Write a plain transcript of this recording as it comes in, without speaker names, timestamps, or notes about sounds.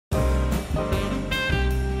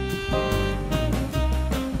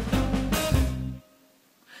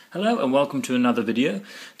Hello and welcome to another video.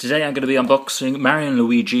 Today I'm going to be unboxing Mario and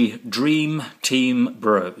Luigi Dream Team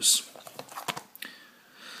Bros.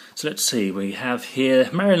 So let's see, we have here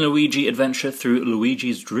Mario and Luigi Adventure Through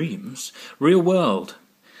Luigi's Dreams. Real World.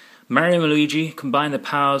 Mario and Luigi combine their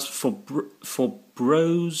powers for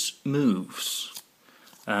bros moves.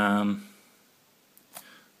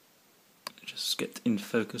 Just get in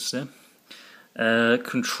focus there.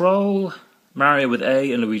 Control Mario with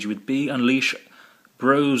A and Luigi with B. Unleash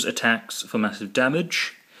Bros attacks for massive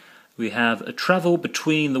damage. We have a travel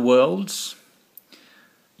between the worlds.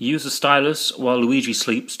 Use a stylus while Luigi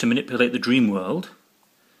sleeps to manipulate the dream world.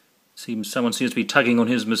 Someone seems to be tugging on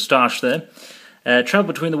his moustache there.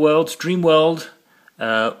 Travel between the worlds, dream world.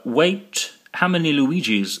 Wait, how many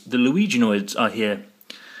Luigis? The Luiginoids are here.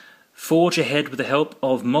 Forge ahead with the help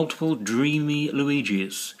of multiple dreamy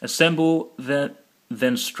Luigis. Assemble,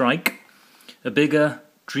 then strike a bigger,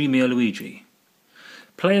 dreamier Luigi.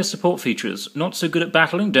 Player support features. Not so good at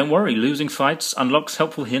battling? Don't worry, losing fights unlocks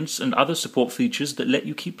helpful hints and other support features that let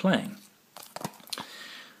you keep playing.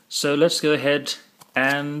 So let's go ahead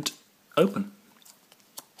and open.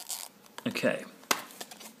 Okay.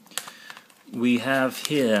 We have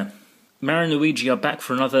here Mario and Luigi are back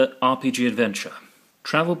for another RPG adventure.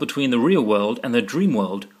 Travel between the real world and the dream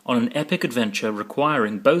world on an epic adventure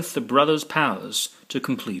requiring both the brothers' powers to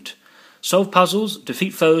complete. Solve puzzles,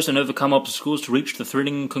 defeat foes, and overcome obstacles to reach the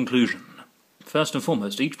thrilling conclusion. First and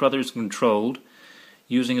foremost, each brother is controlled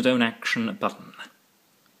using his own action button.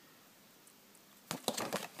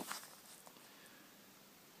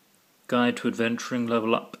 Guide to adventuring,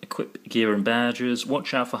 level up, equip gear and badges,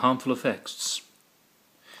 watch out for harmful effects.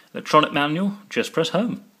 Electronic manual, just press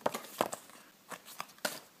home.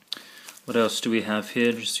 What else do we have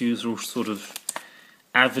here? Just usual sort of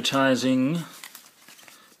advertising.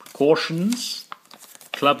 Cautions,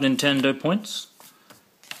 Club Nintendo points,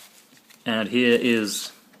 and here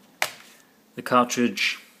is the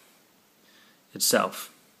cartridge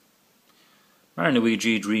itself. Mario and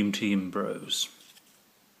Luigi Dream Team Bros.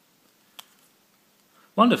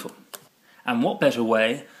 Wonderful. And what better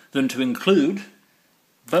way than to include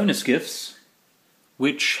bonus gifts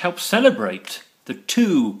which help celebrate the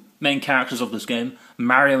two main characters of this game,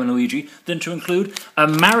 Mario and Luigi, than to include a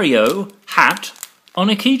Mario hat on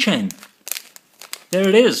a keychain. There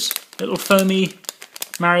it is, little foamy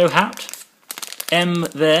Mario hat, M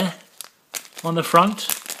there on the front,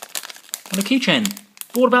 on a keychain.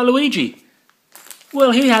 But what about Luigi?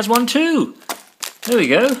 Well, he has one too. There we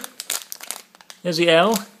go. There's the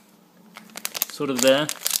L, sort of there,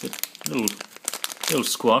 a little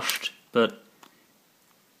squashed, but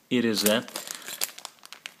it is there.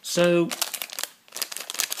 So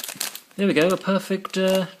there we go, a perfect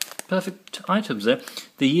items there.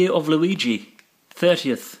 The year of Luigi,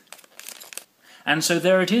 30th. And so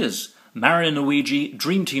there it is, Mario and Luigi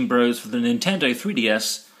Dream Team Bros for the Nintendo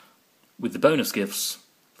 3DS with the bonus gifts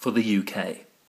for the UK.